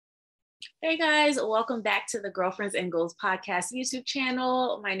Hey guys, welcome back to the Girlfriends and Goals podcast YouTube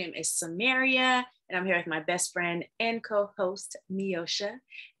channel. My name is Samaria, and I'm here with my best friend and co-host Miosha.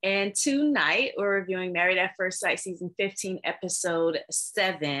 And tonight we're reviewing Married at First Sight season 15, episode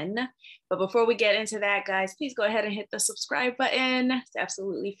 7. But before we get into that, guys, please go ahead and hit the subscribe button. It's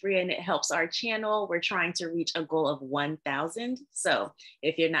absolutely free and it helps our channel. We're trying to reach a goal of 1,000. So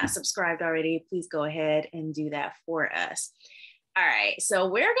if you're not subscribed already, please go ahead and do that for us. All right, so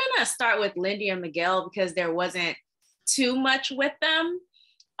we're gonna start with Lindy and Miguel because there wasn't too much with them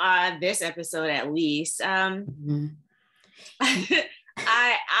this episode, at least. I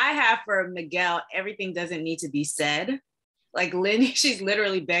have for Miguel, everything doesn't need to be said. Like Lindy, she's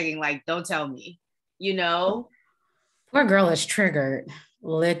literally begging, like, don't tell me, you know? Poor girl is triggered,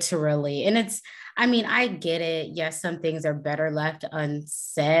 literally. And I get it. Yes, some things are better left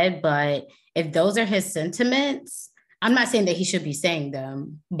unsaid, but if those are his sentiments, I'm not saying that he should be saying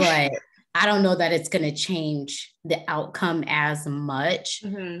them, but I don't know that it's going to change the outcome as much.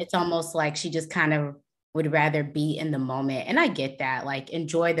 Mm-hmm. It's almost like she just kind of would rather be in the moment. And I get that, like,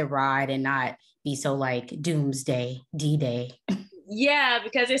 enjoy the ride and not be so like doomsday, D-Day. Yeah,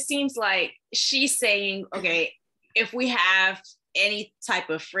 because it seems like she's saying, okay, if we have any type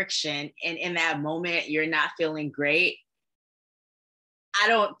of friction and in that moment you're not feeling great, I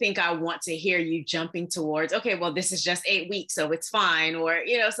don't think I want to hear you jumping towards, okay, well, this is just 8 weeks, so it's fine, or,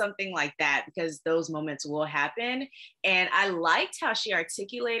 something like that, because those moments will happen. And I liked how she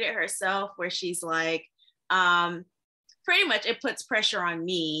articulated herself, where she's like, pretty much it puts pressure on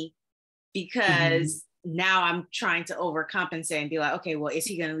me because now I'm trying to overcompensate and be like, okay, well, is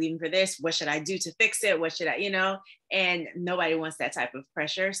he going to leave me for this? What should I do to fix it? What should I, and nobody wants that type of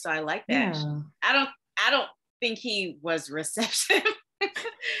pressure. So I like that. Yeah. I don't think he was receptive.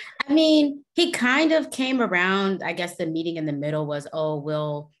 He kind of came around. I guess the meeting in the middle was, oh,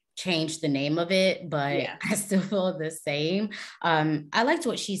 we'll change the name of it, but yeah. I still feel the same. I liked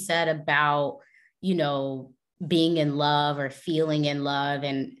what she said about, being in love or feeling in love.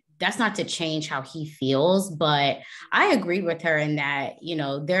 And that's not to change how he feels, but I agree with her in that,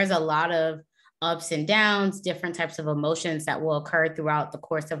 there's a lot of ups and downs, different types of emotions that will occur throughout the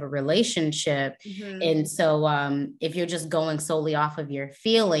course of a relationship. Mm-hmm. And so if you're just going solely off of your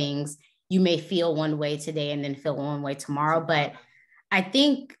feelings, you may feel one way today and then feel one way tomorrow. But I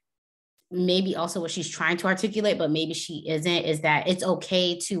think maybe also what she's trying to articulate, but maybe she isn't, is that it's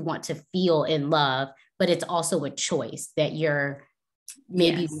okay to want to feel in love, but it's also a choice that you're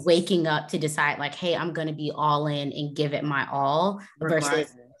maybe waking up to decide like, hey, I'm going to be all in and give it my all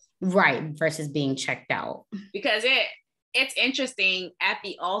versus being checked out. Because it's interesting. At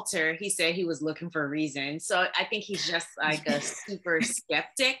the altar, he said he was looking for a reason. So I think he's just like a super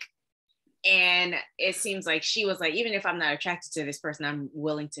skeptic. And it seems like she was like, even if I'm not attracted to this person, I'm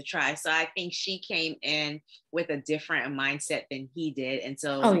willing to try. So I think she came in with a different mindset than he did. And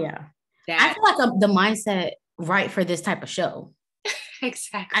so I feel like the mindset right for this type of show.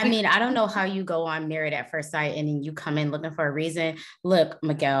 Exactly. I don't know how you go on Married at First Sight and then you come in looking for a reason. Look,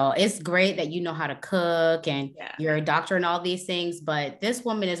 Miguel, it's great that you know how to cook and you're a doctor and all these things, but this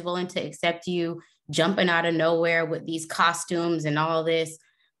woman is willing to accept you jumping out of nowhere with these costumes and all this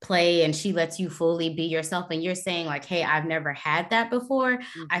play, and she lets you fully be yourself. And you're saying like, hey, I've never had that before.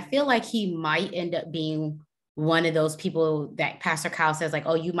 Mm-hmm. I feel like he might end up being one of those people that Pastor Kyle says like,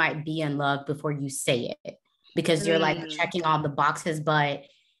 oh, you might be in love before you say it. Because you're like checking all the boxes, but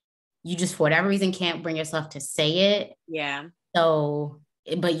you just, for whatever reason, can't bring yourself to say it. Yeah. So,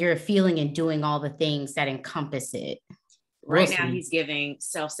 but you're feeling and doing all the things that encompass it. Right now, he's giving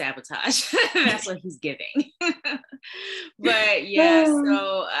self-sabotage. That's what he's giving. But yeah,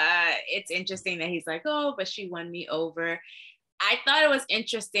 so it's interesting that he's like, oh, but she won me over. I thought it was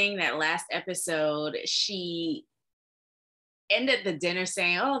interesting that last episode, she ended the dinner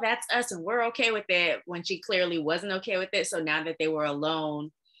saying, oh, that's us and we're okay with it, when she clearly wasn't okay with it. So now that they were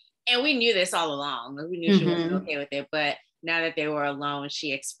alone, and we knew this all along, we knew she wasn't okay with it, but now that they were alone,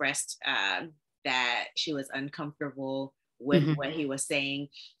 she expressed that she was uncomfortable with what he was saying.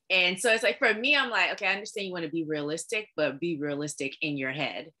 And so it's like, for me, I'm like, okay, I understand you want to be realistic, but be realistic in your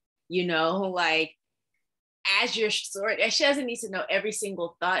head, like, as your sort, she doesn't need to know every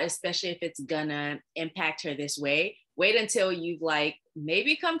single thought, especially if it's gonna impact her this way. Wait until you've like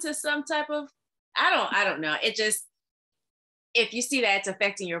maybe come to some type of, I don't know. It just, if you see that it's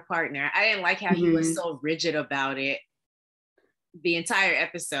affecting your partner, I didn't like how he was so rigid about it the entire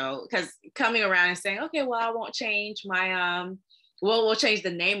episode, because coming around and saying, okay, well, I won't change my, we'll change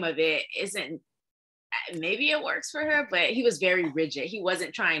the name of it, isn't, maybe it works for her, but he was very rigid. He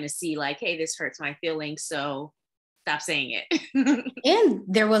wasn't trying to see like, hey, this hurts my feelings, so stop saying it. And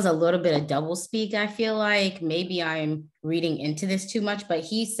there was a little bit of double speak. I feel like maybe I'm reading into this too much, but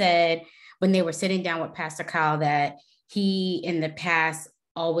he said when they were sitting down with Pastor Kyle that he in the past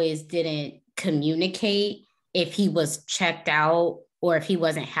always didn't communicate if he was checked out or if he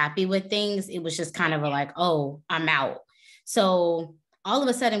wasn't happy with things. It was just kind of like, oh, I'm out. So all of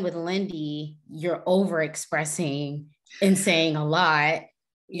a sudden with Lindy, you're over expressing and saying a lot,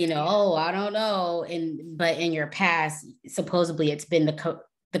 you know, oh, I don't know. But in your past, supposedly it's been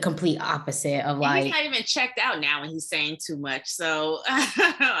the complete opposite of like. He's not even checked out now and he's saying too much. So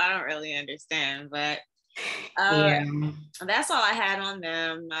I don't really understand, but that's all I had on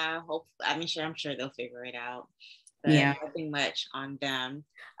them. I'm sure they'll figure it out. But nothing much on them.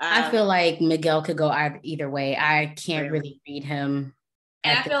 I feel like Miguel could go either way. I can't really read him.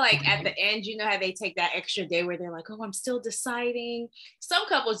 And I feel like at the end, you know how they take that extra day where they're like, oh, I'm still deciding. Some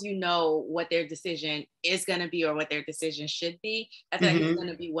couples, you know what their decision is going to be or what their decision should be. I feel like he's going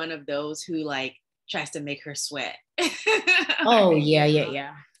to be one of those who like tries to make her sweat. Oh,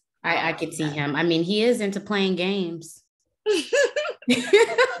 yeah. I could see him. I mean, he is into playing games.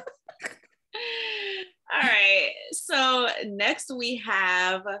 All right. So next we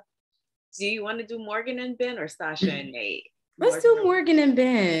have, do you want to do Morgan and Ben or Sasha and Nate? Let's do Morgan and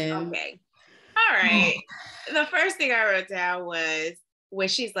Ben. Okay. All right. The first thing I wrote down was when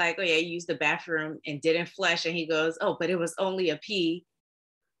she's like, oh yeah, you used the bathroom and didn't flush. And he goes, oh, but it was only a pee.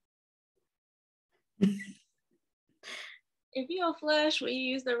 If you don't flush when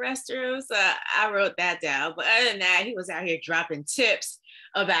you use the restrooms, I wrote that down. But other than that, he was out here dropping tips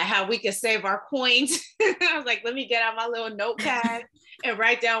about how we could save our coins. I was like, let me get out my little notepad and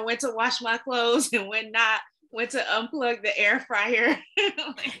write down when to wash my clothes and when not, when to unplug the air fryer.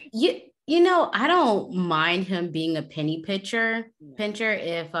 You know, I don't mind him being a penny pincher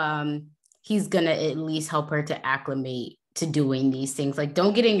if he's gonna at least help her to acclimate to doing these things. Like,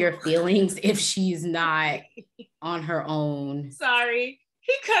 don't get in your feelings if she's not on her own. Sorry.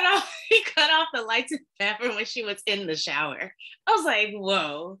 He cut off the lights in the bathroom when she was in the shower. I was like,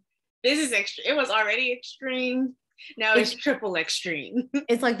 whoa, this is extreme. It was already extreme. Now it's triple extreme.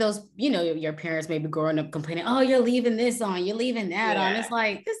 It's like those, you know, your parents maybe growing up complaining, oh, you're leaving this on, you're leaving that on. It's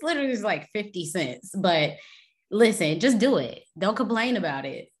like, this literally is like 50 cents. But listen, just do it. Don't complain about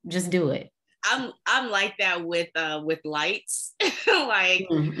it. Just do it. I'm like that with lights. Like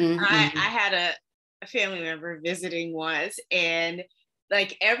I had a family member visiting once, and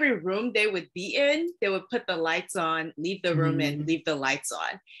like every room they would be in, they would put the lights on, leave the room and leave the lights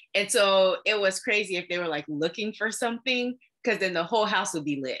on. And so it was crazy if they were like looking for something, because then the whole house would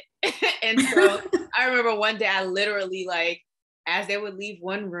be lit. And so I remember one day I literally, like, as they would leave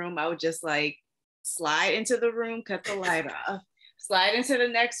one room, I would just like slide into the room, cut the light off, slide into the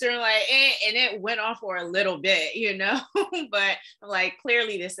next room, like, and it went off for a little bit, you know. But I'm like,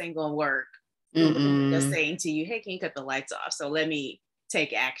 clearly this ain't gonna work. Just saying to you, hey, can you cut the lights off? So let me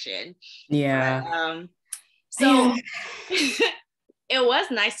take action. Yeah. So it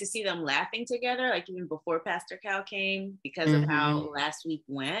was nice to see them laughing together, like even before Pastor Cal came, because of how last week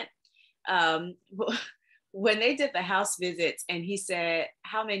went. When they did the house visits and he said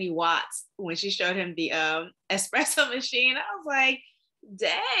how many watts when she showed him the espresso machine, I was like,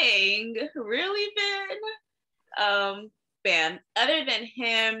 dang, really, Ben? Other than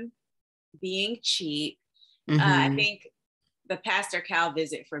him being cheap, I think the Pastor Cal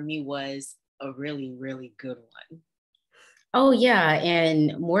visit for me was a really, really good one. Oh, yeah.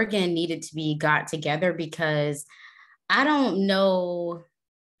 And Morgan needed to be got together because I don't know.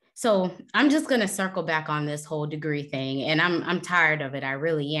 So I'm just going to circle back on this whole degree thing. And I'm tired of it. I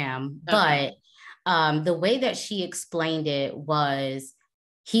really am. Okay. But the way that she explained it was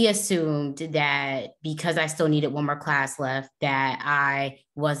he assumed that because I still needed one more class left, that I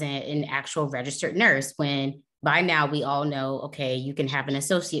wasn't an actual registered nurse, when by now we all know, okay, you can have an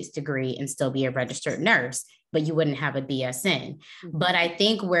associate's degree and still be a registered nurse, but you wouldn't have a BSN. But I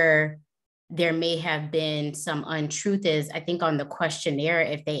think where there may have been some untruth is, I think on the questionnaire,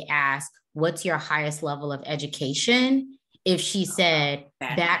 if they ask, what's your highest level of education? If she said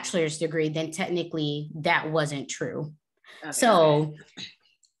bachelor's degree, then technically that wasn't true. Okay. So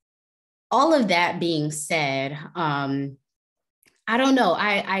all of that being said, I don't know.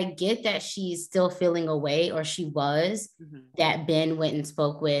 I get that she's still feeling away, or she was, that Ben went and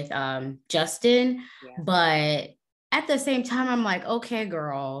spoke with Justin. Yeah. But at the same time, I'm like, okay,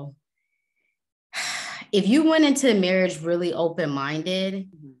 girl, if you went into marriage really open-minded,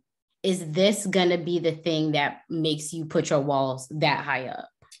 is this going to be the thing that makes you put your walls that high up?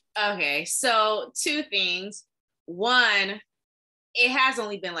 Okay, so two things. One, it has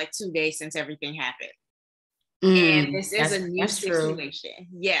only been like 2 days since everything happened. And this is a new That's true. situation.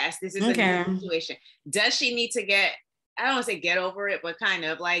 Yes, this is a Okay. new situation. Does she need to get, I don't want to say get over it, but kind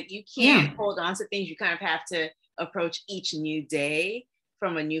of like you can't Yeah. hold on to things. You kind of have to approach each new day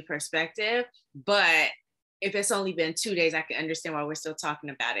from a new perspective. But if it's only been 2 days, I can understand why we're still talking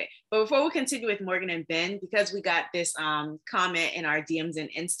about it. But before we continue with Morgan and Ben, because we got this comment in our DMs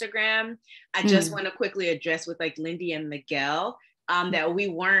and Instagram, I just want to quickly address with like Lindy and Miguel that we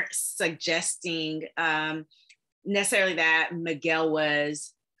weren't suggesting necessarily that Miguel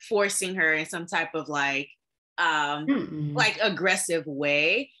was forcing her in some type of like aggressive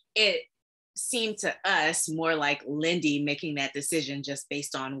way. It seemed to us more like Lindy making that decision just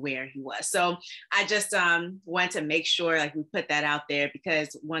based on where he was. So I just wanted to make sure like we put that out there,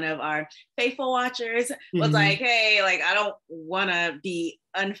 because one of our faithful watchers was like, hey, like I don't want to be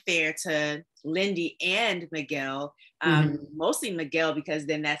unfair to Lindy and Miguel, mostly Miguel, because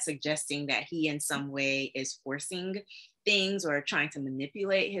then that's suggesting that he in some way is forcing things or trying to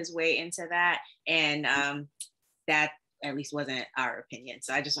manipulate his way into that. And that at least wasn't our opinion.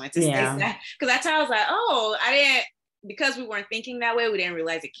 So I just wanted to say that, because that's how I was like, oh, I didn't, because we weren't thinking that way, we didn't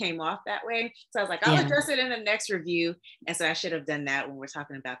realize it came off that way. So I was like, I'll address it in the next review. And so I should have done that when we're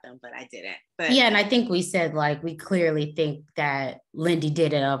talking about them, but I didn't. But yeah, and I think we said like we clearly think that Lindy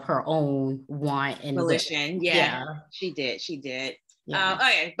did it of her own want and volition. Yeah, she did. Yeah.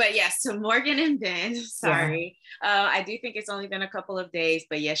 Okay, but yes, to Morgan and Ben, sorry. I do think it's only been a couple of days,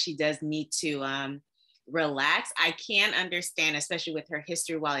 but yes, she does need to relax. I can understand, especially with her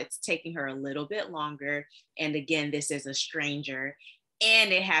history, while it's taking her a little bit longer. And again, this is a stranger,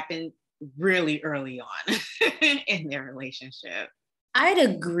 and it happened really early on in their relationship. I'd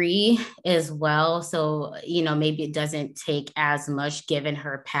agree as well. So, you know, maybe it doesn't take as much given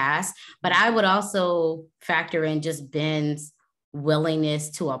her past, but I would also factor in just Ben's willingness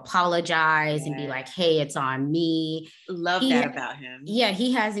to apologize and be like, hey, it's on me. Love that about him. Yeah,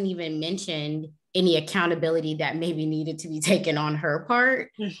 he hasn't even mentioned any accountability that maybe needed to be taken on her part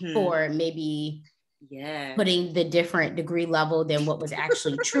for maybe putting the different degree level than what was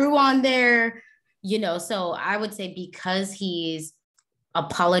actually true on there, you know. So I would say because he's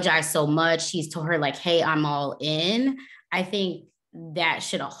apologized so much, he's told her like, hey, I'm all in. I think that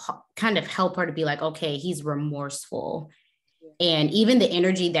should kind of help her to be like, okay, he's remorseful. And even the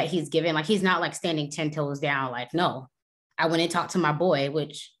energy that he's given, like he's not like standing 10 toes down, like, no, I went and talked to my boy,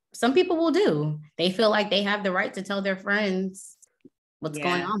 which some people will do. They feel like they have the right to tell their friends what's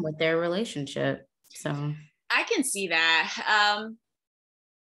going on with their relationship. So I can see that.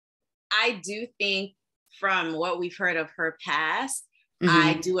 I do think from what we've heard of her past,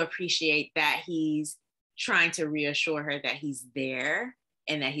 I do appreciate that he's trying to reassure her that he's there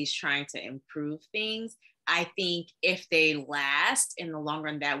and that he's trying to improve things. I think if they last in the long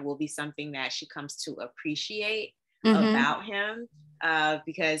run, that will be something that she comes to appreciate about him,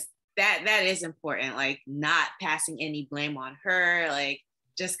 because that is important, like not passing any blame on her, like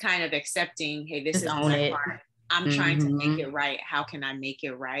just kind of accepting, hey, this is my part. I'm trying to make it right. How can I make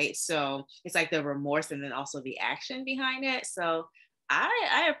it right? So it's like the remorse and then also the action behind it. So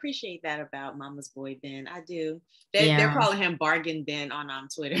I appreciate that about Mama's boy Ben. I do. They're calling him Bargain Ben on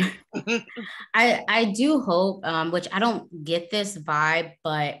Twitter. I do hope, which I don't get this vibe,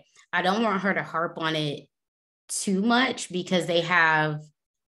 but I don't want her to harp on it too much because they have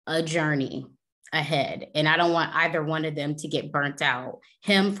a journey ahead. And I don't want either one of them to get burnt out.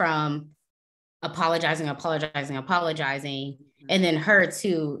 Him from apologizing, and then her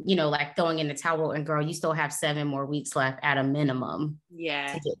too, you know, like throwing in the towel and girl, you still have 7 more weeks left at a minimum to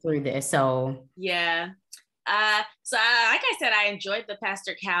get through this. So like I said, I enjoyed the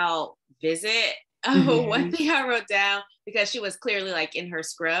Pastor Cal visit. One thing I wrote down, because she was clearly like in her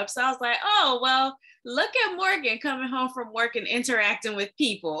scrub, so I was like, oh well, look at Morgan coming home from work and interacting with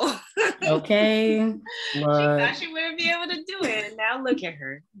people. Okay. She thought she wouldn't be able to do it, and now look at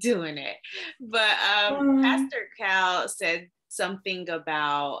her doing it. But Pastor Cal said something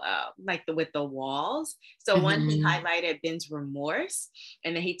about with the walls. So one, he highlighted Ben's remorse,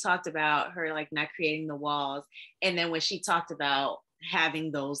 and then he talked about her like not creating the walls. And then when she talked about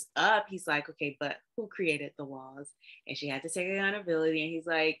having those up, he's like, okay, but who created the walls? And she had to take accountability. And he's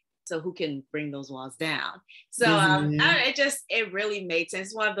like, so who can bring those walls down? So it really made sense.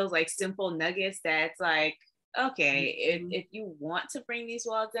 It's one of those like simple nuggets that's like, okay, if you want to bring these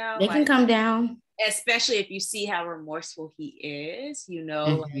walls down, they can come down. Especially if you see how remorseful he is, you know,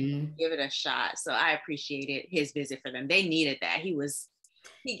 like, give it a shot. So I appreciated his visit for them. They needed that.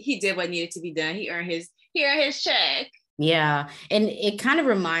 He did what needed to be done. He earned his check. Yeah. And it kind of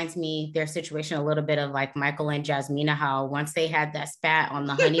reminds me, their situation a little bit of like Michael and Jasmina, how once they had that spat on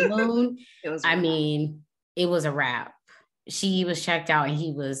the honeymoon, I mean, it was a wrap. She was checked out and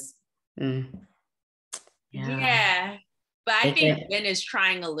he was, yeah. But I think Ben is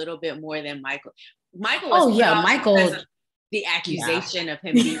trying a little bit more than Michael. Michael was Michael, because of the accusation of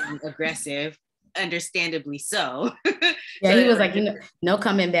him being aggressive, understandably so. Yeah, so he was like, no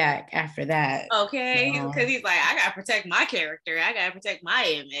coming back after that. Okay, because he's like, I gotta protect my character. I gotta protect my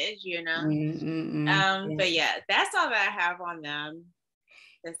image, you know. But yeah, that's all that I have on them.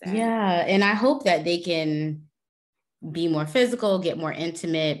 Yeah, and I hope that they can be more physical, get more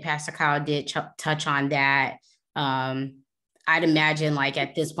intimate. Pastor Kyle did touch on that. I'd imagine like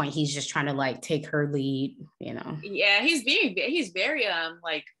at this point he's just trying to like take her lead, you know. Yeah, he's very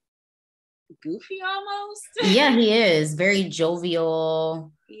like goofy almost. Yeah, he is very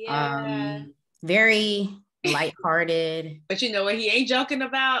jovial. Yeah. Very lighthearted. But you know what he ain't joking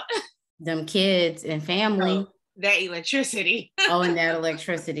about? Them kids and family. Oh, that electricity. And that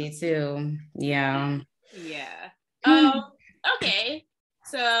electricity too. Yeah. Yeah. Okay.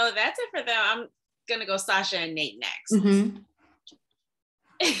 So that's it for them. I'm gonna go Sasha and Nate next.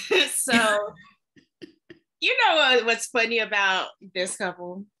 So you know what's funny about this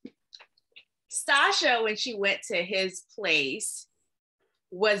couple? Sasha, when she went to his place,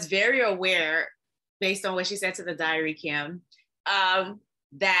 was very aware, based on what she said to the diary cam,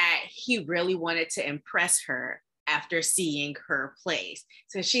 that he really wanted to impress her after seeing her place.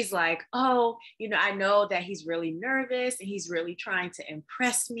 So she's like, oh, you know, I know that he's really nervous and he's really trying to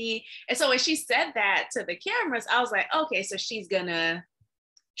impress me. And so when she said that to the cameras, I was like, okay, so she's gonna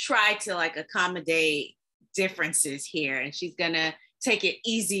try to like accommodate differences here and she's gonna take it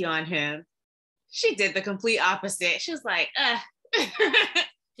easy on him. She did the complete opposite. She was like,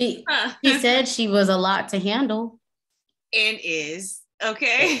 She said she was a lot to handle. And is.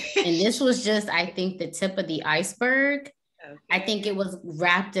 Okay. And this was just, I think, the tip of the iceberg. Okay. I think it was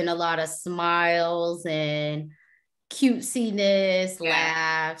wrapped in a lot of smiles and cutesiness,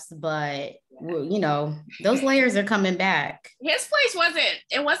 laughs, but you know, those layers are coming back. His place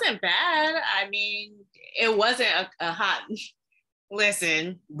wasn't bad. I mean, it wasn't a hot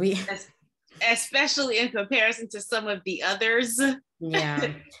listen. Especially in comparison to some of the others.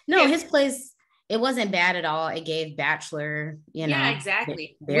 Yeah. No, his place, it wasn't bad at all. It gave Bachelor, you know. Yeah,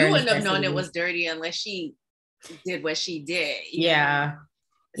 exactly. We wouldn't have known it was dirty unless she did what she did. Yeah.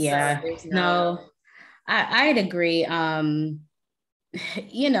 Yeah. So no, I'd agree. You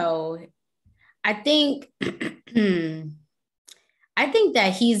know, I think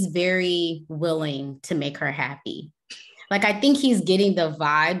that he's very willing to make her happy. Like, I think he's getting the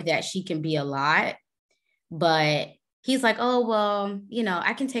vibe that she can be a lot, but he's like, oh, well, you know,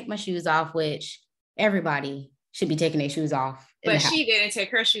 I can take my shoes off, which everybody should be taking their shoes off. But she didn't take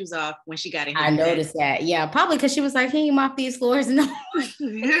her shoes off when she got in here. I noticed that. Yeah, probably because she was like, he ain't mop these floors. No.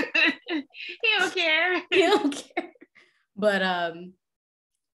 He don't care. He don't care. But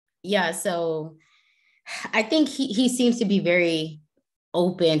yeah, so I think he seems to be very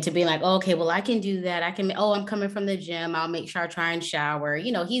open to being like, oh, okay, well, I can do that. I'm coming from the gym. I'll make sure I try and shower.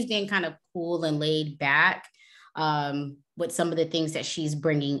 You know, he's being kind of cool and laid back with some of the things that she's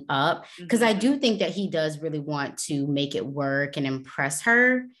bringing up. Because I do think that he does really want to make it work and impress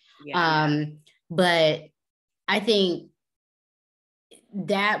her. Yeah. But I think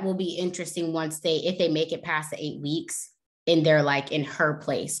that will be interesting if they make it past the 8 weeks and they're like in her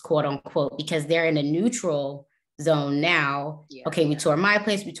place, quote unquote, because they're in a neutral zone now. Yeah, okay, we tour my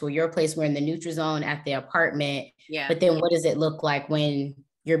place, we tour your place, we're in the neutral zone at the apartment. Yeah. But then what does it look like when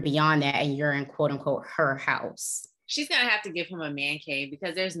you're beyond that and you're in quote unquote her house? She's gonna have to give him a man cave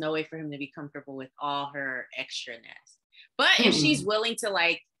because there's no way for him to be comfortable with all her extraness. But if she's willing to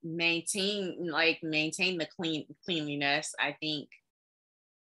like maintain the cleanliness, I think,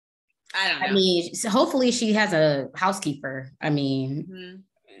 I don't know. I mean, so hopefully she has a housekeeper. I mean,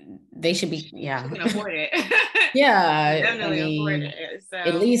 they should be, yeah. She can afford it. Yeah. Definitely afford it. So,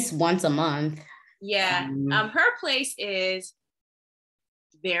 at least once a month. Yeah. Her place is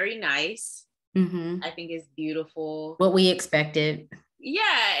very nice. I think it's beautiful. What we expected. Yeah.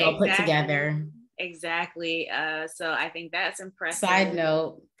 All put together. Exactly. So I think that's impressive. Side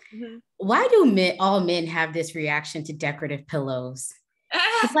note, why do all men have this reaction to decorative pillows?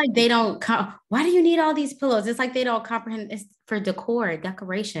 It's like they don't why do you need all these pillows? It's like they don't comprehend. It's for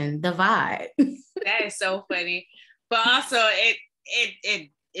decoration, the vibe. That is so funny. But also it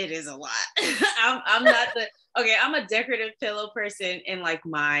is a lot. I'm a decorative pillow person in like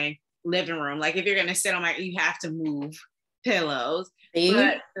my living room. Like if you're gonna sit on you have to move pillows.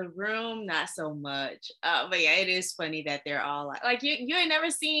 But the room, not so much. But yeah, it is funny that they're all like you ain't never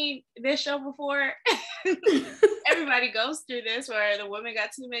seen this show before. Everybody goes through this where the woman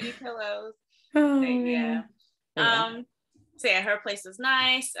got too many pillows. Oh, yeah. yeah. So yeah, her place was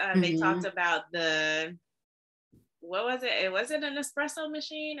nice. They talked Mm-hmm. about what was it? Was it an espresso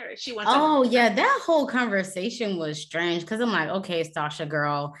machine or she wants a Oh, yeah. That whole conversation was strange because I'm like, okay, Stasha,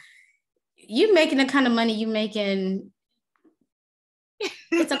 girl, you making the kind of money you making.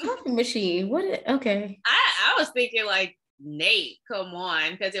 It's a coffee machine. Okay. I was thinking like Nate, come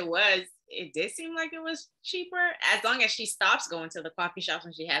on, because it did seem like it was cheaper. As long as she stops going to the coffee shops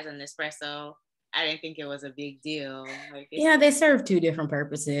when she has an espresso, I didn't think it was a big deal. Like Yeah, they serve two different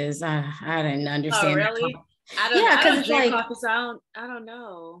purposes. I didn't oh understand that. really? I don't know. Yeah, I because don't it's drink like, coffee, so I don't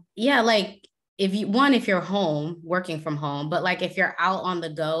know. yeah, like if you're home working from home, but like if you're out on the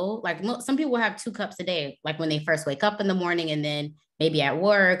go, like some people have 2 cups a day, like when they first wake up in the morning and then maybe at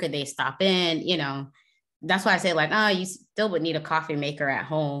work or they stop in, that's why I say like, you still would need a coffee maker at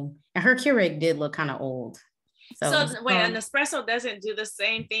home. And her Keurig did look kind of old. So So wait, an espresso doesn't do the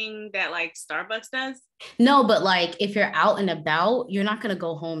same thing that like Starbucks does? no, but like if you're out and about, you're not gonna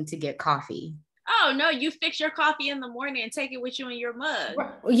go home to get coffee. Oh no, you fix your coffee in the morning and take it with you in your mug.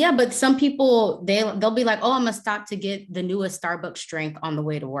 Yeah, but some people they'll be like, "Oh, I'm gonna stop to get the newest Starbucks drink on the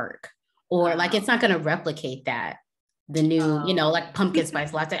way to work," or like it's not gonna replicate that the new, Oh. like pumpkin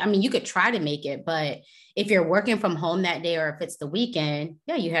spice latte. I mean, you could try to make it, but if you're working from home that day or if it's the weekend,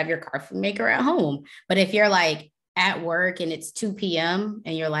 yeah, you have your coffee maker at home. But if you're like at work and it's 2 p.m.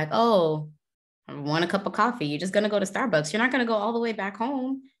 and you're like, "Oh, I want a cup of coffee," you're just gonna go to Starbucks. You're not gonna go all the way back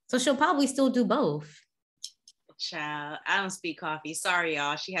home. So she'll probably still do both. Child, I don't speak coffee. Sorry,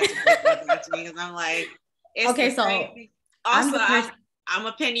 y'all. She has to break that down to me because I'm like, it's Okay, the so same thing. I'm Also, the person. I'm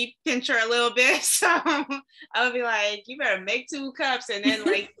a penny pincher a little bit, so I'll be like, you better make 2 cups, and then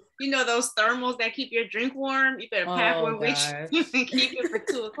like those thermals that keep your drink warm. You better pack Oh one with gosh. you and keep it for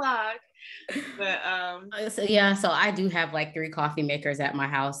 2 o'clock. But So yeah, so I do have like 3 coffee makers at my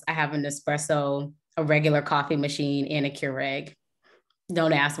house. I have an espresso, a regular coffee machine, and a Keurig.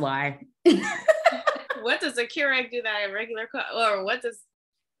 Don't ask why. what does a Keurig do that a regular or what does?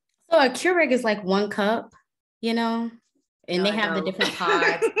 So a Keurig is like 1 cup, and No, they I have the don't. different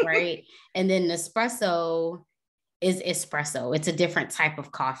pods, right? And then Nespresso is espresso. It's a different type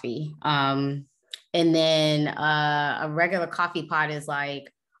of coffee. And then a regular coffee pot is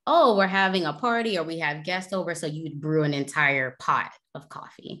like, oh, we're having a party or we have guests over, so you'd brew an entire pot of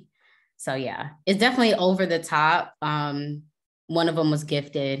coffee. So yeah, it's definitely over the top. One of them was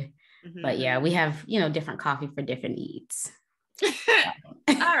gifted, but yeah, we have different coffee for different needs.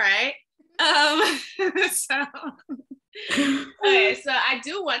 All right. So okay, so I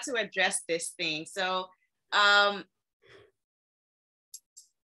do want to address this thing. So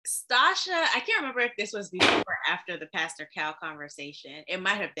Stasha, I can't remember if this was before or after the Pastor Cal conversation. It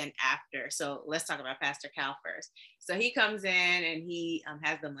might have been after. So let's talk about Pastor Cal first. So he comes in and he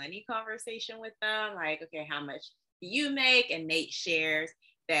has the money conversation with them. Like, okay, how much do you make? And Nate shares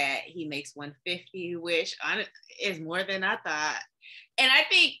that he makes 150, which is more than I thought. And I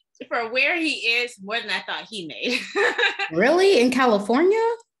think for where he is, more than I thought he made. Really? In California?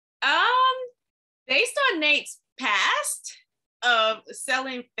 Based on Nate's past of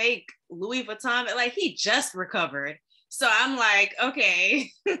selling fake Louis Vuitton, like he just recovered. So I'm like, okay,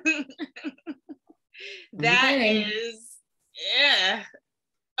 that is, yeah,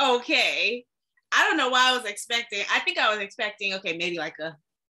 okay. I don't know why I was expecting. I think I was expecting, okay, maybe like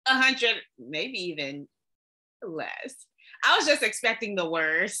 100, maybe even less. I was just expecting the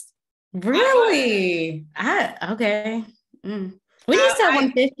worst. Really? Okay. When you said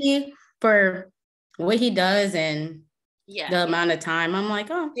 150 for what he does and the amount of time, I'm like,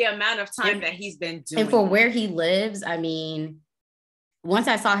 oh. The amount of time that he's been doing. And for where he lives, I mean, once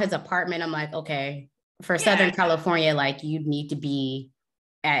I saw his apartment, I'm like, okay, for Southern California, like you'd need to be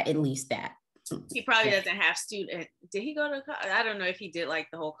at least that. He probably doesn't have student. Did he go to college? I don't know if he did like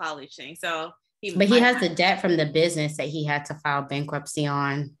the whole college thing. So he has the debt from the business that he had to file bankruptcy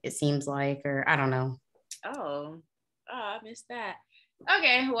on, it seems like, or I don't know. Oh, I missed that.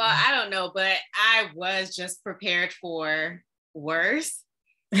 Okay, well, I don't know, but I was just prepared for worse.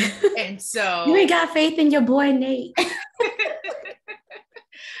 And so you ain't got faith in your boy Nate.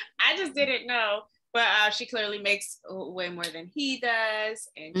 I just didn't know. But she clearly makes way more than he does,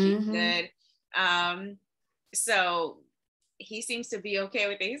 and she's good. So he seems to be okay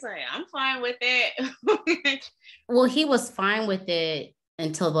with it. He's like, I'm fine with it. Well, he was fine with it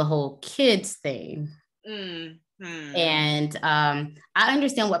until the whole kids thing. And I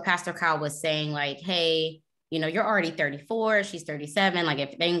understand what Pastor Kyle was saying, like, hey, you're already 34, she's 37. Like,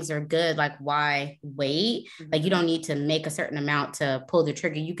 if things are good, like, why wait? Like, you don't need to make a certain amount to pull the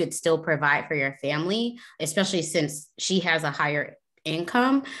trigger. You could still provide for your family, especially since she has a higher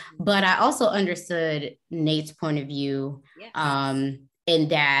income. But I also understood Nate's point of view, Yeah. in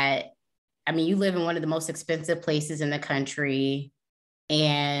that, I mean, you live in one of the most expensive places in the country.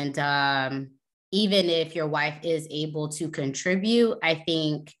 And even if your wife is able to contribute, I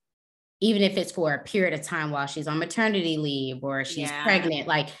think even if it's for a period of time while she's on maternity leave or she's pregnant,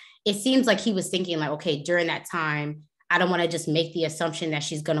 like it seems like he was thinking like, okay, during that time, I don't want to just make the assumption that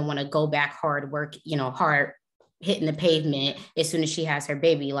she's going to want to go back hard work, hard hitting the pavement as soon as she has her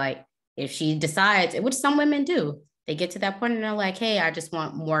baby. Like if she decides, which some women do, they get to that point and they're like, hey, I just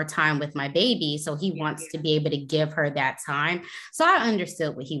want more time with my baby. So he wants to be able to give her that time. So I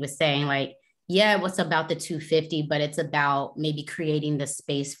understood what he was saying. Like, yeah, it was about the 250, but it's about maybe creating the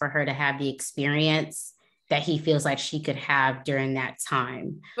space for her to have the experience that he feels like she could have during that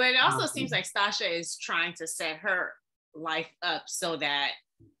time. But it also seems like Stasha is trying to set her life up so that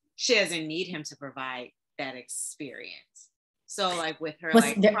she doesn't need him to provide that experience. So like with her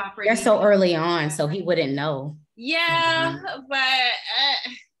property, they're so early on, so he wouldn't know. Yeah, but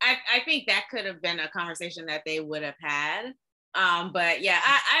I think that could have been a conversation that they would have had. But yeah,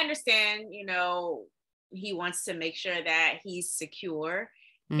 I understand, he wants to make sure that he's secure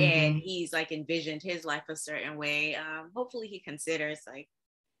and he's like envisioned his life a certain way. Hopefully he considers like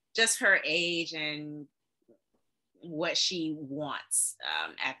just her age and what she wants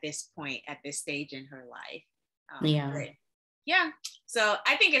at this point, at this stage in her life. Yeah. So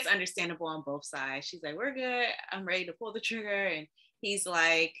I think it's understandable on both sides. She's like, we're good. I'm ready to pull the trigger. And he's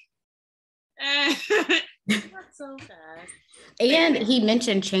like, not so fast. And he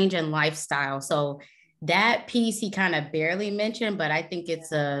mentioned change in lifestyle. So that piece he kind of barely mentioned, but I think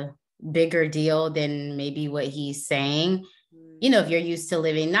it's a bigger deal than maybe what he's saying. If you're used to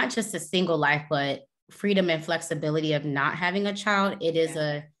living not just a single life, but freedom and flexibility of not having a child, it is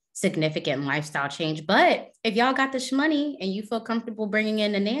a significant lifestyle change. But if y'all got this money and you feel comfortable bringing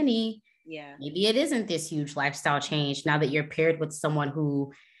in a nanny, maybe it isn't this huge lifestyle change now that you're paired with someone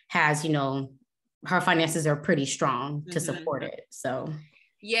who has, her finances are pretty strong to support it. So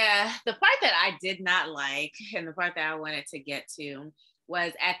yeah, the part that I did not like and the part that I wanted to get to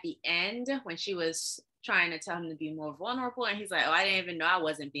was at the end when she was trying to tell him to be more vulnerable and he's like, oh, I didn't even know I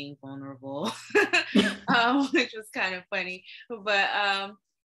wasn't being vulnerable. Which was kind of funny. But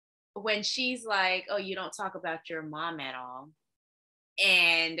when she's like, oh, you don't talk about your mom at all,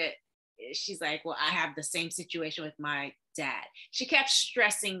 and she's like, well, I have the same situation with my dad. She kept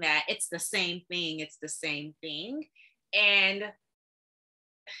stressing that it's the same thing, and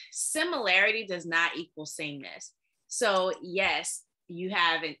similarity does not equal sameness. So yes, you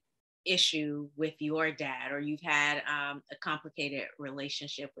have an issue with your dad, or you've had a complicated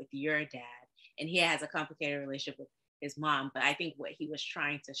relationship with your dad, and he has a complicated relationship with his mom. But I think what he was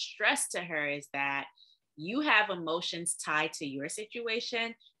trying to stress to her is that you have emotions tied to your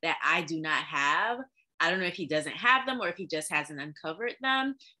situation that I do not have. I don't know if he doesn't have them or if he just hasn't uncovered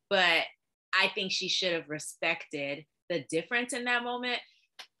them, but I think she should have respected the difference in that moment.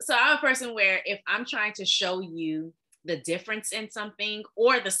 So I'm a person where if I'm trying to show you the difference in something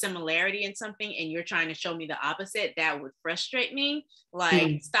or the similarity in something and you're trying to show me the opposite, that would frustrate me.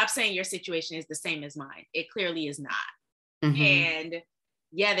 Like, stop saying your situation is the same as mine. It clearly is not. And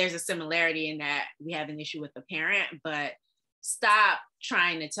yeah, there's a similarity in that we have an issue with the parent, but stop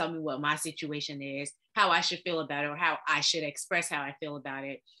trying to tell me what my situation is, how I should feel about it, or how I should express how I feel about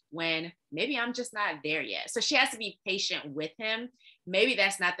it, when maybe I'm just not there yet. So she has to be patient with him. Maybe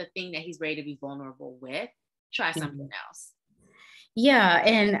that's not the thing that he's ready to be vulnerable with. Try something else. Yeah.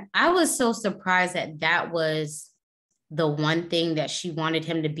 And I was so surprised that was the one thing that she wanted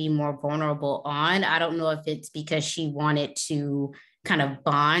him to be more vulnerable on. I don't know if it's because she wanted to kind of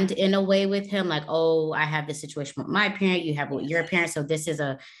bond in a way with him, like, oh, I have this situation with my parent, you have it with your parent, so this is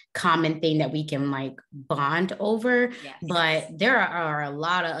a common thing that we can like bond over. But there are a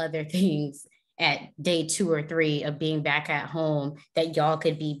lot of other things at day 2 or 3 of being back at home that y'all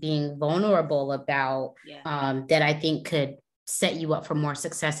could be being vulnerable about, that I think could set you up for more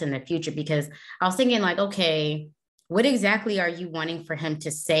success in the future. Because I was thinking like, okay, what exactly are you wanting for him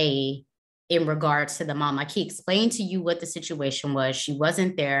to say in regards to the mom? Like, he explained to you what the situation was. She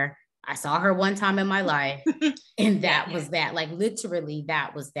wasn't there. I saw her one time in my life and that was that. Like, literally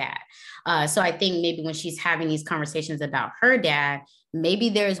that was that. So I think maybe when she's having these conversations about her dad, maybe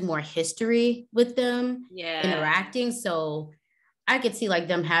there's more history with them interacting. So I could see like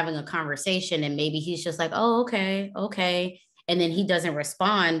them having a conversation and maybe he's just like, oh, okay. And then he doesn't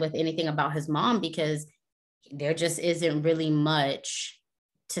respond with anything about his mom because there just isn't really much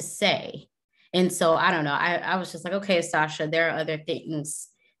to say. And so I don't know. I was just like, okay, Sasha, there are other things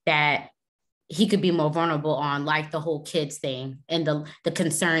that he could be more vulnerable on, like the whole kids thing and the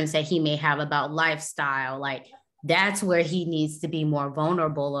concerns that he may have about lifestyle. Like that's where he needs to be more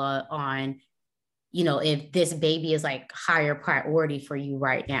vulnerable on, you know, if this baby is like higher priority for you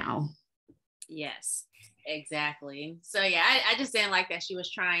right now. Yes, exactly. So yeah, I just didn't like that she was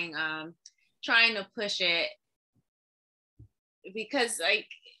trying to push it, because like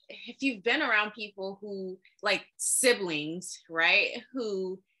if you've been around people who like siblings, right,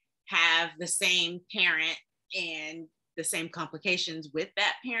 who have the same parent and the same complications with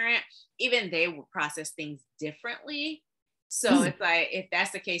that parent, even they will process things differently. So it's like, if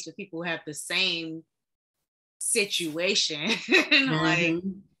that's the case with people who have the same situation, like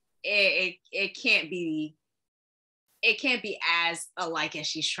it can't be as alike as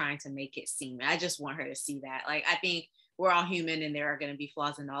she's trying to make it seem. I just want her to see that. Like, I think we're all human and there are going to be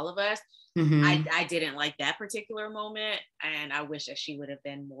flaws in all of us. I didn't like that particular moment, and I wish that she would have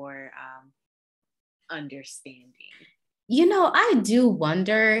been more understanding. You know, I do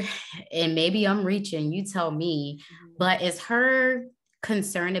wonder, and maybe I'm reaching, you tell me, but is her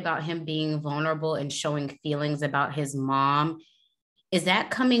concern about him being vulnerable and showing feelings about his mom, is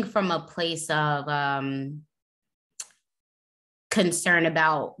that coming from a place of concern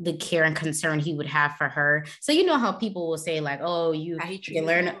about the care and concern he would have for her? So you know how people will say like, oh, you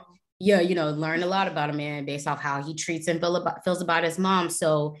learn, learn a lot about a man based off how he treats and feels about his mom.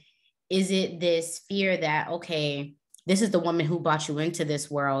 So is it this fear that, okay, this is the woman who brought you into this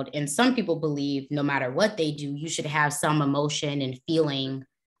world, and some people believe no matter what they do, you should have some emotion and feeling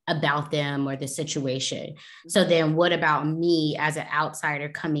about them or the situation. So then what about me as an outsider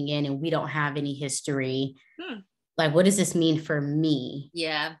coming in and we don't have any history? Like, what does this mean for me?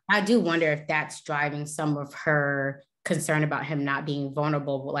 Yeah. I do wonder if that's driving some of her concern about him not being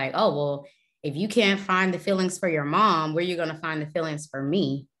vulnerable. Like, oh, well, if you can't find the feelings for your mom, where are you going to find the feelings for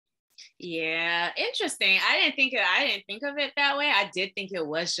me? Yeah, interesting. I didn't think of it that way. I did think it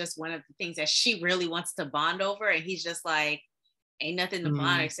was just one of the things that she really wants to bond over, and he's just like, ain't nothing to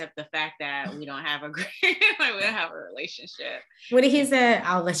bond except the fact that we don't have a great, like, we don't have a relationship. What did he say?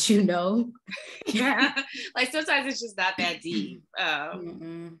 I'll let you know. Yeah, like sometimes it's just not that deep.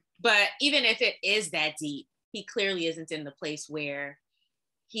 But even if it is that deep, he clearly isn't in the place where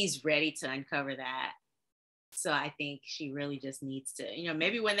he's ready to uncover that. So I think she really just needs to,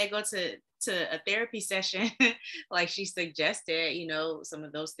 maybe when they go to a therapy session, like she suggested, some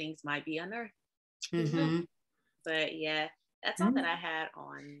of those things might be unearthed. But yeah, that's all that I had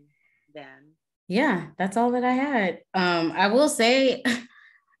on them. Yeah, that's all that I had. I will say,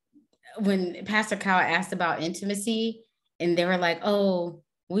 when Pastor Kyle asked about intimacy, and they were like, oh,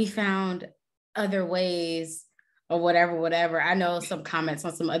 we found other ways or whatever. I know some comments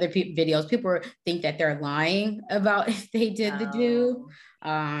on some other videos, people think that they're lying about if they did the do.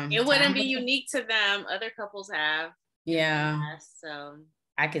 It wouldn't be unique to them. Other couples have. Yeah. So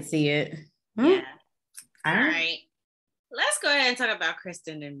I could see it. Yeah. All right. Let's go ahead and talk about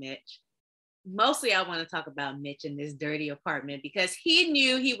Kristen and Mitch. Mostly I want to talk about Mitch in this dirty apartment, because he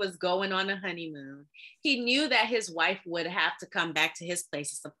knew he was going on a honeymoon. He knew that his wife would have to come back to his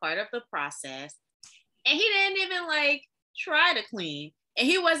place. It's a part of the process. And he didn't even like try to clean. And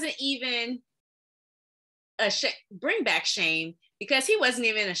he wasn't even bring back shame, because he wasn't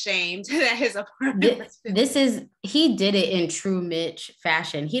even ashamed that his apartment was he did it in true Mitch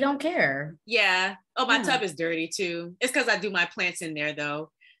fashion. He don't care. Yeah. Oh, my tub is dirty too. It's because I do my plants in there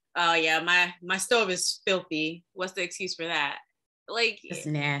though. Oh yeah, my stove is filthy. What's the excuse for that? Like, it's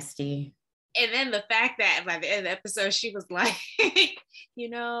nasty. And then the fact that by the end of the episode, she was like,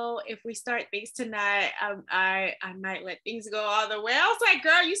 if we start things tonight, I might let things go all the way. I was like,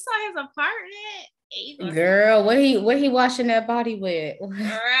 girl, you saw his apartment. Girl, what he washing that body with?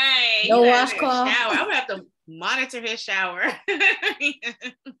 Right. No washcloth. I'm gonna have to monitor his shower.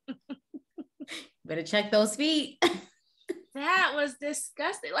 Better check those feet. That was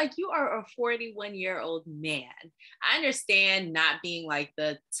disgusting. Like, you are a 41-year-old man. I understand not being like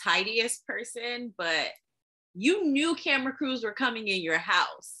the tidiest person, but you knew camera crews were coming in your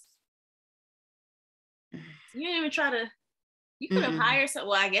house. You didn't even try to, you could have hired some.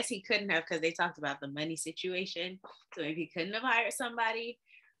 Well, I guess he couldn't have, because they talked about the money situation. So maybe he couldn't have hired somebody,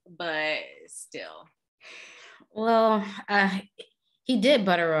 but still. Well, he did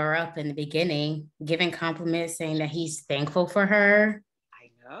butter her up in the beginning, giving compliments, saying that he's thankful for her.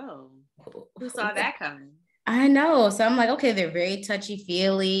 I know. Who saw that coming? I know. So I'm like, okay, they're very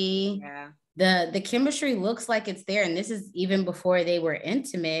touchy-feely. Yeah. The chemistry looks like it's there. And this is even before they were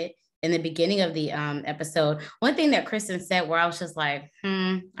intimate in the beginning of the episode. One thing that Kristen said, where I was just like,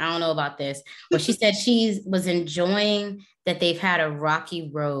 I don't know about this. But she said she was enjoying that they've had a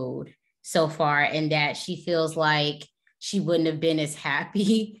rocky road so far, and that she feels like she wouldn't have been as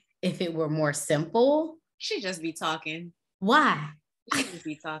happy if it were more simple. She just be talking. Why? She just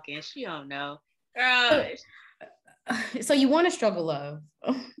be talking. She don't know. So you want a struggle love.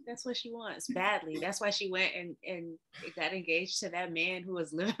 That's what she wants badly. That's why she went and got engaged to that man who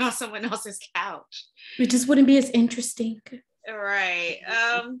was living on someone else's couch. It just wouldn't be as interesting. Right.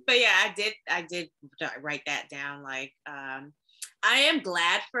 But yeah, I did write that down. Like, I am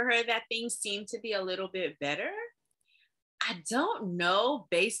glad for her that things seem to be a little bit better. I don't know,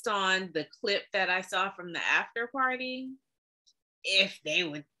 based on the clip that I saw from the after party, if they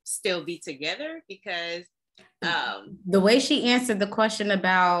would still be together, because the way she answered the question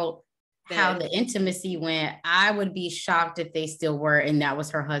about how the intimacy went, I would be shocked if they still were and that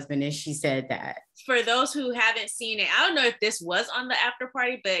was her husband and she said that. For those who haven't seen it, I don't know if this was on the after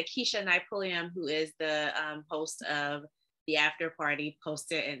party, but Keisha Napoleon, who is the host of the after party,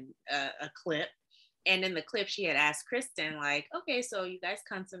 posted in a clip. And in the clip, she had asked Kristen, like, okay, so you guys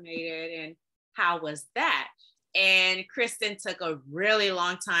consummated, and how was that? And Kristen took a really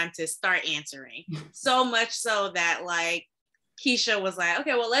long time to start answering. So much so that, like, Keisha was like,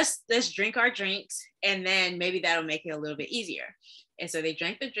 okay, well, let's drink our drinks, and then maybe that'll make it a little bit easier. And so they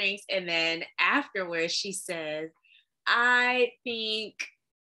drank the drinks, and then afterwards, she said, I think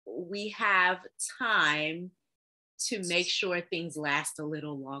we have time to make sure things last a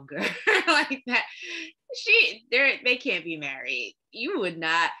little longer. Like that. They can't be married.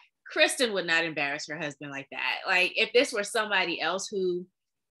 Kristen would not embarrass her husband like that. Like, if this were somebody else who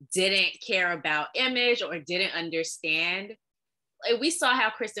didn't care about image or didn't understand, like, we saw how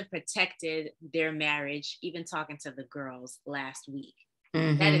Kristen protected their marriage, even talking to the girls last week.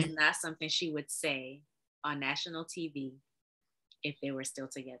 Mm-hmm. That is not something she would say on national TV if they were still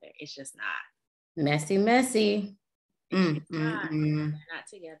together. It's just not. Messy. Not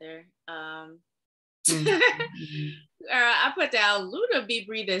together. I put down, Luda be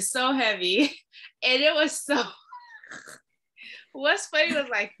breathing so heavy, and it was so. What's funny was,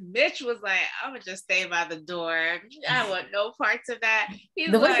 like, Mitch was like, I'm gonna just stay by the door. I want no parts of that.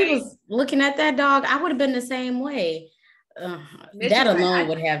 The way he was looking at that dog, I would have been the same way. That alone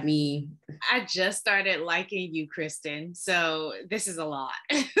would have me. I just started liking you, Kristen. So this is a lot.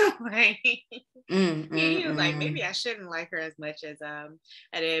 Like, he was like, maybe I shouldn't like her as much as I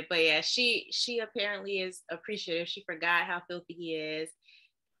did. But yeah, she apparently is appreciative. She forgot how filthy he is.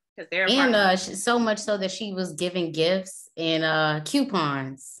 And so much so that she was giving gifts and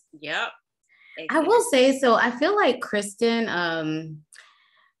coupons. Yep. Exactly. I will say, so I feel like Kristen,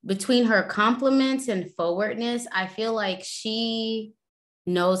 between her compliments and forwardness, I feel like she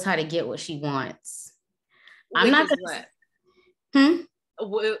knows how to get what she wants. I'm not gonna...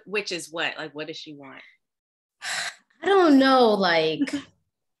 Which is what? Like, what does she want? I don't know. Like,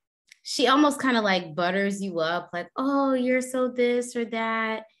 she almost kind of like butters you up, like, oh, you're so this or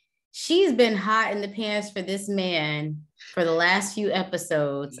that. She's been hot in the pants for this man for the last few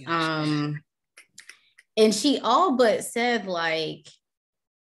episodes. And she all but said, like,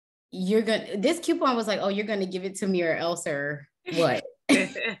 this coupon was like, oh, you're gonna give it to me or else, or what?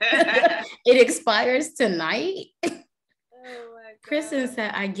 It expires tonight. Oh my God. Kristen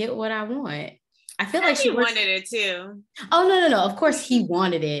said, I get what I want. I feel like she wanted it too. Oh, no. Of course he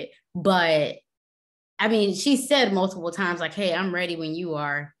wanted it. But I mean, she said multiple times, like, hey, I'm ready when you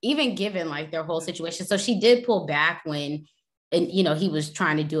are, even given like their whole situation. So she did pull back when, and he was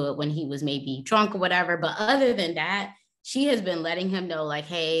trying to do it when he was maybe drunk or whatever. But other than that, she has been letting him know, like,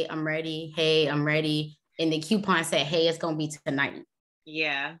 hey, I'm ready. Hey, I'm ready. And the coupon said, hey, it's going to be tonight.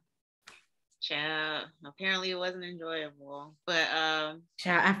 Yeah. Child, apparently it wasn't enjoyable. But child,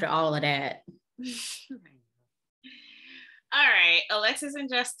 after all of that. All right, Alexis and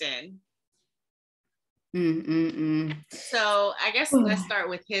Justin. So I guess let's start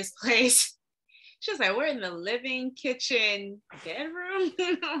with his place. She's like, we're in the living, kitchen, bedroom.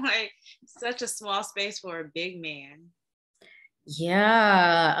 Like, such a small space for a big man.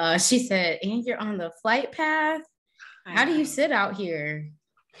 Yeah. She said, and you're on the flight path? How do you sit out here?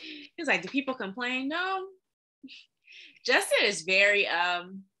 He's like, do people complain? No. Justin is very,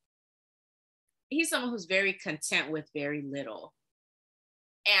 he's someone who's very content with very little.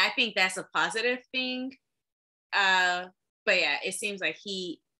 And I think that's a positive thing. But yeah, it seems like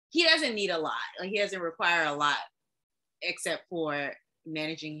he doesn't need a lot. Like, he doesn't require a lot except for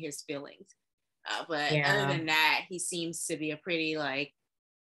managing his feelings. But other than that, he seems to be a pretty, like,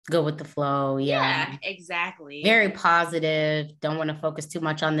 go with the flow. Yeah, exactly. Very positive. Don't want to focus too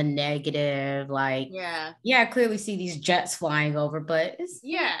much on the negative. Like, I clearly see these jets flying over, but it's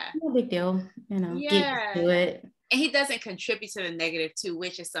no big deal. Get used to it. and he doesn't contribute to the negative too,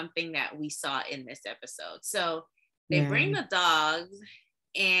 which is something that we saw in this episode. So they bring the dogs,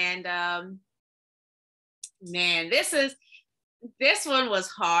 and man, this one was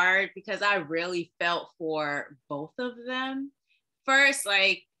hard because I really felt for both of them. First,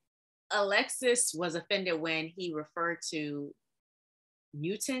 like, Alexis was offended when he referred to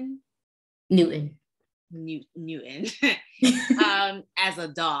Newton as a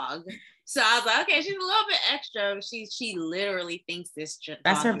dog. So I was like, okay, she's a little bit extra. She literally thinks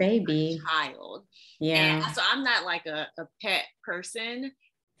that's her baby, child. Yeah. And so I'm not like a pet person,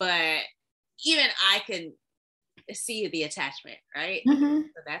 but even I can see the attachment, right? Mm-hmm.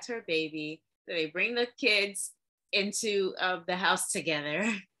 So that's her baby. So they bring the kids into the house together,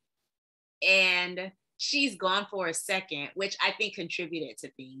 and she's gone for a second, which I think contributed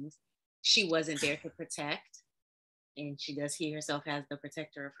to things. She wasn't there to protect, and she does see herself as the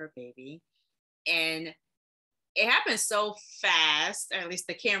protector of her baby. And it happened so fast, or at least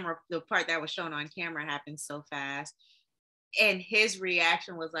the part that was shown on camera happened so fast. And his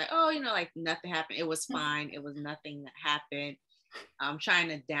reaction was like, oh, like nothing happened. It was fine. It was nothing that happened. I'm trying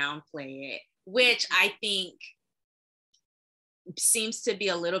to downplay it, which I think seems to be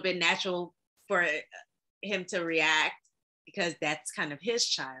a little bit natural for him to react, because that's kind of his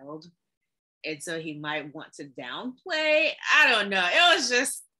child. And so he might want to downplay. I don't know. It was a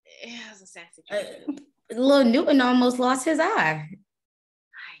sad situation. Little Newton almost lost his eye.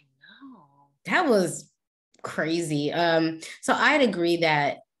 I know. That was crazy. So I'd agree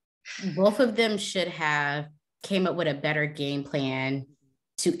that both of them should have came up with a better game plan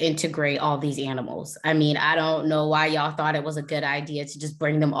to integrate all these animals. I mean, I don't know why y'all thought it was a good idea to just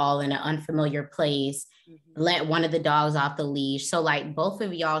bring them all in an unfamiliar place, let one of the dogs off the leash. So like both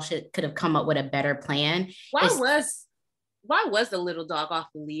of y'all could have come up with a better plan. Why was the little dog off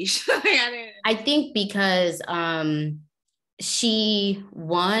the leash? I think because she,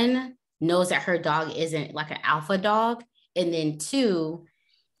 one, knows that her dog isn't like an alpha dog. And then two,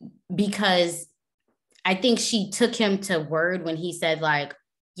 because I think she took him to word when he said like,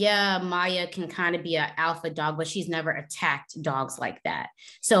 yeah, Maya can kind of be an alpha dog, but she's never attacked dogs like that.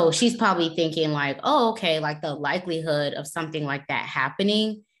 So she's probably thinking like, oh, okay, like the likelihood of something like that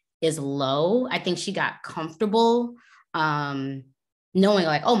happening is low. I think she got comfortable knowing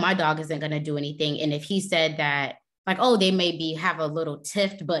like, oh, my dog isn't going to do anything. And if he said that, like, oh, they maybe have a little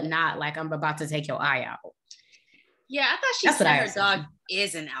tiff, but not like I'm about to take your eye out. Yeah, I thought she said her dog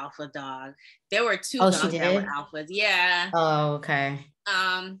is an alpha dog. There were two dogs that were alphas. Yeah. Oh, okay.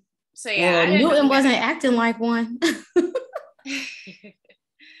 So yeah, well, Newton wasn't acting like one.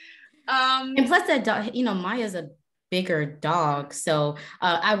 And plus that dog, Maya's a bigger dog. So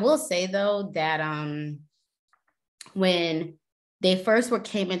I will say though that when they first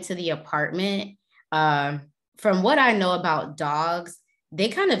came into the apartment, from what I know about dogs, they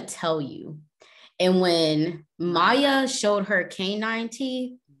kind of tell you. And when Maya showed her canine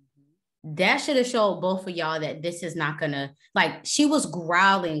teeth, that should have showed both of y'all that this is not gonna, like, she was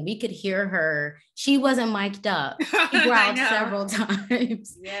growling. We could hear her. She wasn't mic'd up. She growled several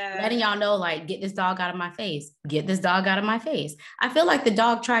times, letting y'all know, like, get this dog out of my face. Get this dog out of my face. I feel like the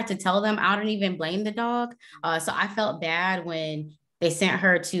dog tried to tell them. I don't even blame the dog. So I felt bad when they sent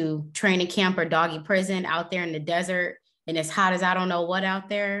her to training camp or doggy prison out there in the desert, and it's hot as I don't know what out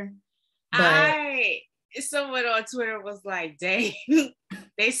there. But someone on Twitter was like, dang,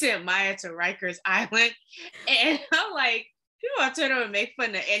 they sent Maya to Rikers Island. And I'm like, people on Twitter would make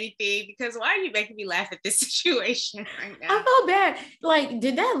fun of anything, because why are you making me laugh at this situation right now? I felt bad. Like,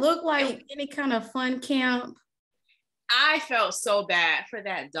 did that look like any kind of fun camp? I felt so bad for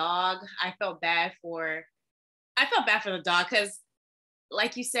that dog. I felt bad for the dog because,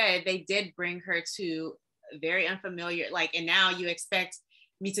 like you said, they did bring her to very unfamiliar, like, and now you expect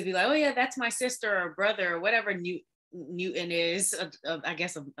me to be like, oh yeah, that's my sister or brother or whatever Newton is, I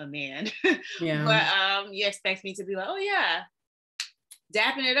guess a man. Yeah. But you expect me to be like, oh yeah,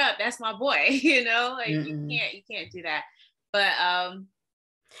 dapping it up, that's my boy. Like you can't do that. But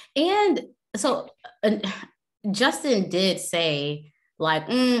and so Justin did say like,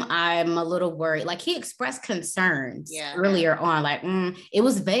 I'm a little worried. Like he expressed concerns earlier on, like it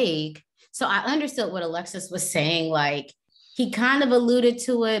was vague. So I understood what Alexis was saying, like he kind of alluded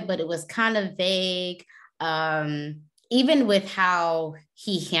to it, but it was kind of vague. Even with how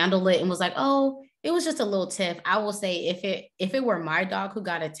he handled it and was like, oh, it was just a little tiff. I will say if it were my dog who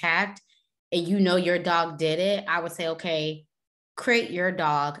got attacked and your dog did it, I would say, okay, crate your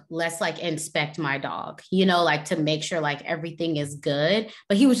dog. Let's like inspect my dog, like to make sure like everything is good.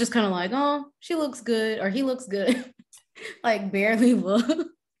 But he was just kind of like, oh, she looks good, or he looks good. Like barely looked.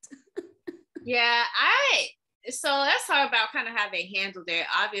 Yeah, So let's talk about kind of how they handled it.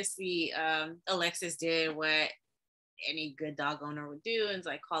 Obviously, Alexis did what any good dog owner would do, and it's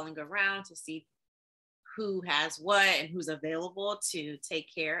like calling around to see who has what and who's available to take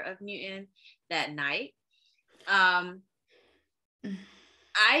care of Newton that night. I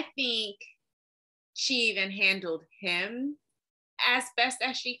think she even handled him as best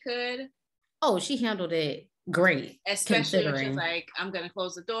as she could. Oh, she handled it great. Especially when she was like, I'm going to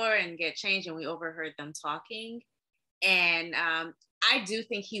close the door and get changed. And we overheard them talking. And I do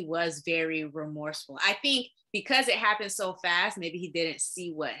think he was very remorseful. I think because it happened so fast, maybe he didn't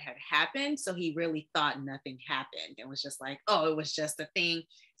see what had happened. So he really thought nothing happened and was just like, oh, it was just a thing,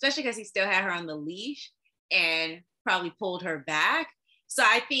 especially because he still had her on the leash and probably pulled her back. So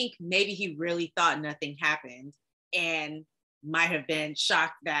I think maybe he really thought nothing happened and might have been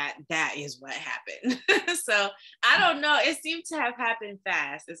shocked that that is what happened. So I don't know. It seemed to have happened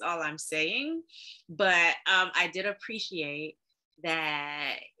fast is all I'm saying. But I did appreciate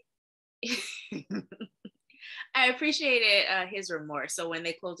that. I appreciated his remorse. So when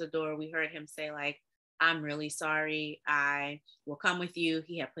they closed the door, we heard him say like, I'm really sorry. I will come with you.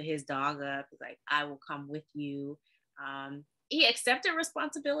 He had put his dog up. He's like, I will come with you. He accepted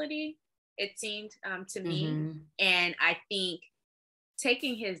responsibility, it seemed to me. Mm-hmm. And I think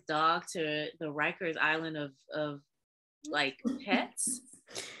taking his dog to the Rikers Island of like pets,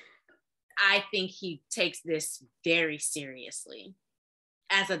 I think he takes this very seriously.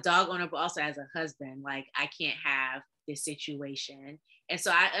 As a dog owner, but also as a husband, like I can't have this situation. And so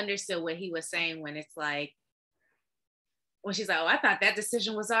I understood what he was saying when it's like, when she's like, oh, I thought that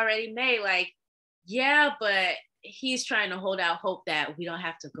decision was already made. Like, yeah, but he's trying to hold out hope that we don't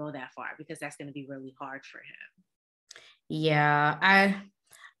have to go that far because that's going to be really hard for him. Yeah,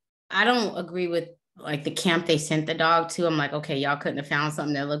 I don't agree with like the camp they sent the dog to. I'm like, okay, y'all couldn't have found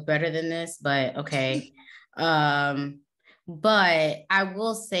something that looked better than this, but okay. But I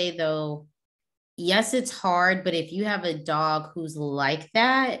will say though, yes, it's hard, but if you have a dog who's like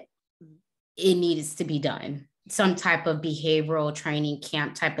that, it needs to be done. Some type of behavioral training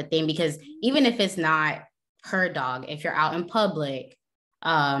camp type of thing, because even if it's not her dog, if you're out in public,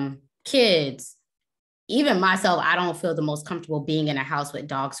 kids, even myself, I don't feel the most comfortable being in a house with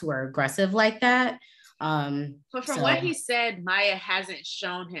dogs who are aggressive like that. But from what he said, Maya hasn't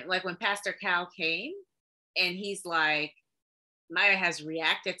shown him, like when Pastor Cal came and he's like, Maya has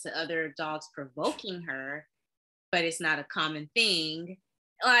reacted to other dogs provoking her, but it's not a common thing.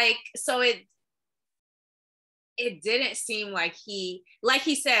 Like, so it didn't seem like he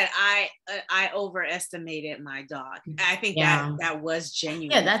said, I overestimated my dog. I think that was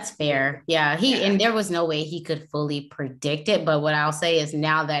genuine. Yeah, that's fair. Yeah, and there was no way he could fully predict it. But what I'll say is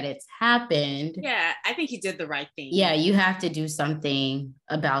now that it's happened. Yeah, I think he did the right thing. Yeah, you have to do something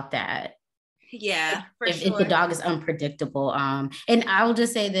about that. Yeah, if the dog is unpredictable. And I will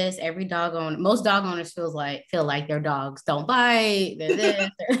just say this: most dog owners feel like their dogs don't bite. They're this,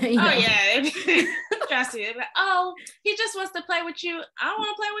 yeah. Trust me. Like, oh, he just wants to play with you. I don't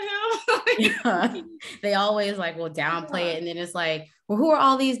want to play with him. Yeah. They always like will downplay it, and then it's like, well, who are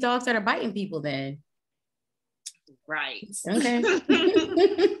all these dogs that are biting people then? Right. Okay.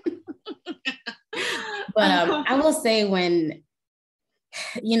 But I will say when,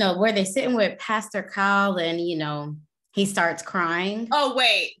 where they sitting with Pastor Kyle and, he starts crying. Oh,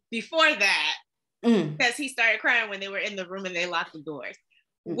 wait, before that, because he started crying when they were in the room and they locked the doors,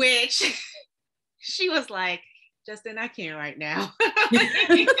 which she was like, Justin, I can't right now.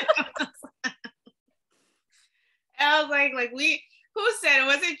 I was like, who said it?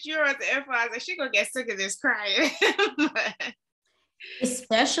 Was it you or the airphone? I was like, she gonna get sick of this crying.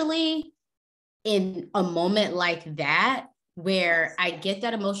 Especially in a moment like that, where I get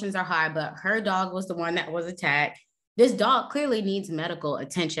that emotions are high, but her dog was the one that was attacked. This dog clearly needs medical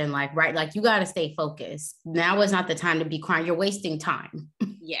attention. Like you got to stay focused. Now is not the time to be crying. You're wasting time.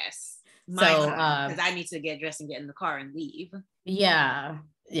 Yes. Because I need to get dressed and get in the car and leave. Yeah.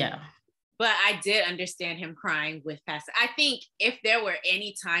 But I did understand him crying with Pastor. I think if there were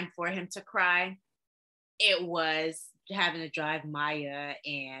any time for him to cry, it was having to drive Maya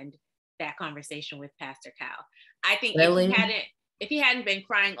and that conversation with Pastor Cal. I think really? if he hadn't been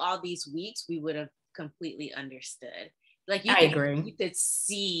crying all these weeks, we would have completely understood. Like I agree. You could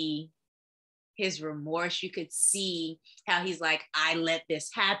see his remorse. You could see how he's like, I let this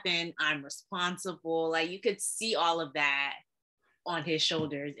happen. I'm responsible. Like you could see all of that on his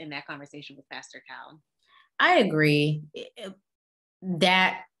shoulders in that conversation with Pastor Cal. I agree.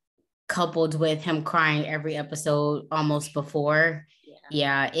 That coupled with him crying every episode almost before.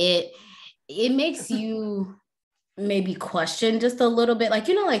 Yeah, it makes you maybe question just a little bit. Like,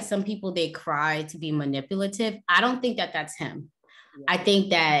 like some people, they cry to be manipulative. I don't think that that's him. Yeah. I think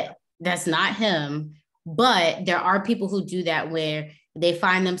that that's not him, but there are people who do that where they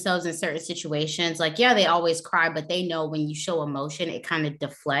find themselves in certain situations. Like, yeah, they always cry, but they know when you show emotion, it kind of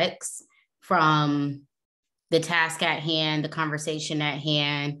deflects from the task at hand, the conversation at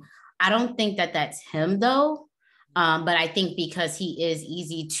hand. I don't think that that's him though. But I think because he is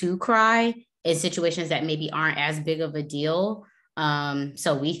easy to cry in situations that maybe aren't as big of a deal.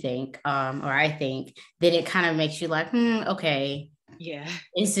 So we think, or I think, that it kind of makes you like, okay. Yeah.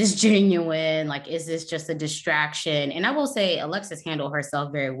 Is this genuine? Like, is this just a distraction? And I will say Alexis handled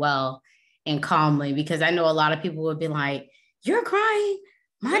herself very well and calmly, because I know a lot of people would be like, you're crying.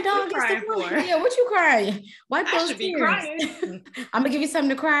 My what dog is the one. Yeah, what you crying? Wipe those tears. Be crying. I'm gonna give you something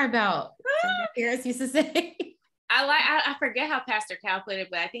to cry about. My parents used to say. I forget how Pastor Cal put it,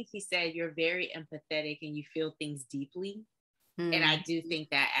 but I think he said you're very empathetic and you feel things deeply. And I do think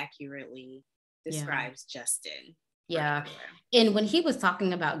that accurately describes Justin. Yeah. Sure. And when he was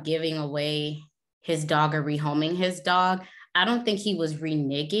talking about giving away his dog or rehoming his dog, I don't think he was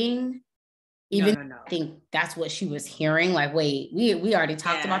reneging. Even no. I think that's what she was hearing. Like, wait, we already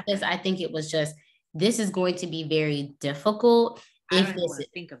talked about this. I think it was just, this is going to be very difficult. I don't want to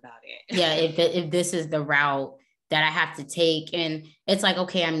think about it. Yeah, if this is the route that I have to take. And it's like,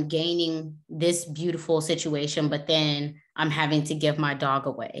 okay, I'm gaining this beautiful situation, but then I'm having to give my dog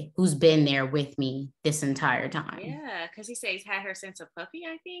away, who's been there with me this entire time. Yeah, because he says he's had her since a puppy,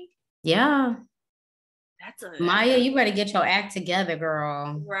 I think. Yeah. Maya, you better get your act together,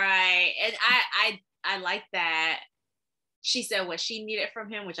 girl. Right. And I like that. She said what she needed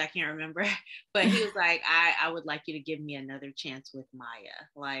from him, which I can't remember, but he was like, I would like you to give me another chance with Maya.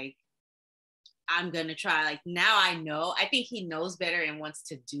 Like, I'm going to try. Like, now I know. I think he knows better and wants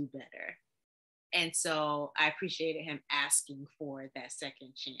to do better. And so I appreciated him asking for that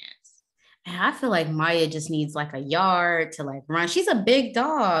second chance. And I feel like Maya just needs like a yard to like run. She's a big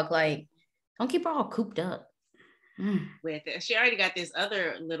dog. Like, don't keep her all cooped up. With it. She already got this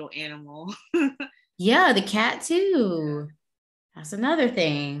other little animal. Yeah, the cat too. That's another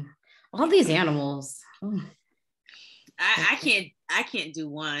thing. All these animals. I can't do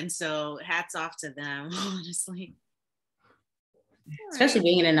one. So hats off to them, honestly. Especially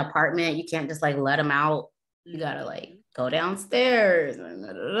being in an apartment, you can't just like let them out. You gotta like go downstairs.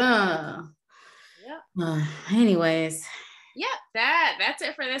 Yeah. Anyways. Yep, that's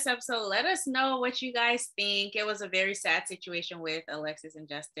it for this episode. Let us know what you guys think. It was a very sad situation with Alexis and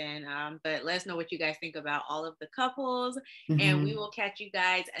Justin, but let us know what you guys think about all of the couples, and we will catch you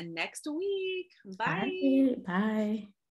guys next week. Bye. Bye.